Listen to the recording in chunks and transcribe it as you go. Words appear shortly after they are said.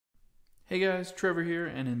Hey guys, Trevor here,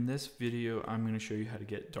 and in this video I'm going to show you how to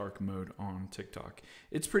get dark mode on TikTok.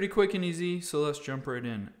 It's pretty quick and easy, so let's jump right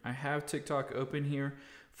in. I have TikTok open here.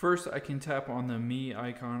 First I can tap on the me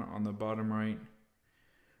icon on the bottom right,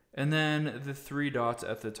 and then the three dots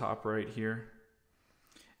at the top right here.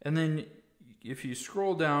 And then if you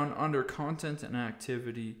scroll down under content and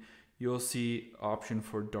activity, you'll see option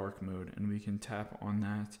for dark mode, and we can tap on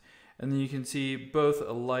that. And then you can see both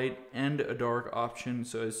a light and a dark option.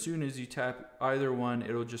 So as soon as you tap either one,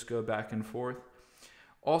 it'll just go back and forth.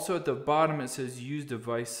 Also at the bottom, it says use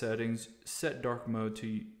device settings, set dark mode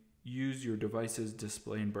to use your device's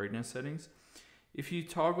display and brightness settings. If you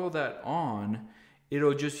toggle that on,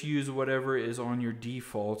 it'll just use whatever is on your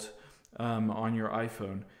default on your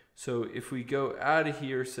iPhone. So if we go out of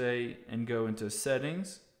here, say, and go into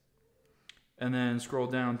settings, and then scroll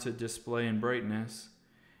down to display and brightness,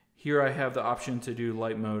 here I have the option to do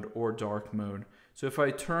light mode or dark mode. So if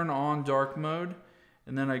I turn on dark mode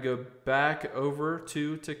and then I go back over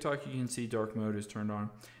to TikTok, you can see dark mode is turned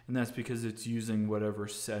on. And that's because it's using whatever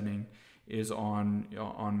setting is on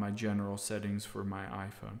my general settings for my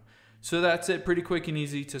iPhone. So that's it, pretty quick and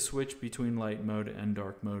easy to switch between light mode and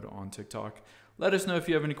dark mode on TikTok. Let us know if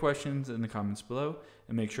you have any questions in the comments below,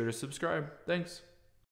 and make sure to subscribe. Thanks.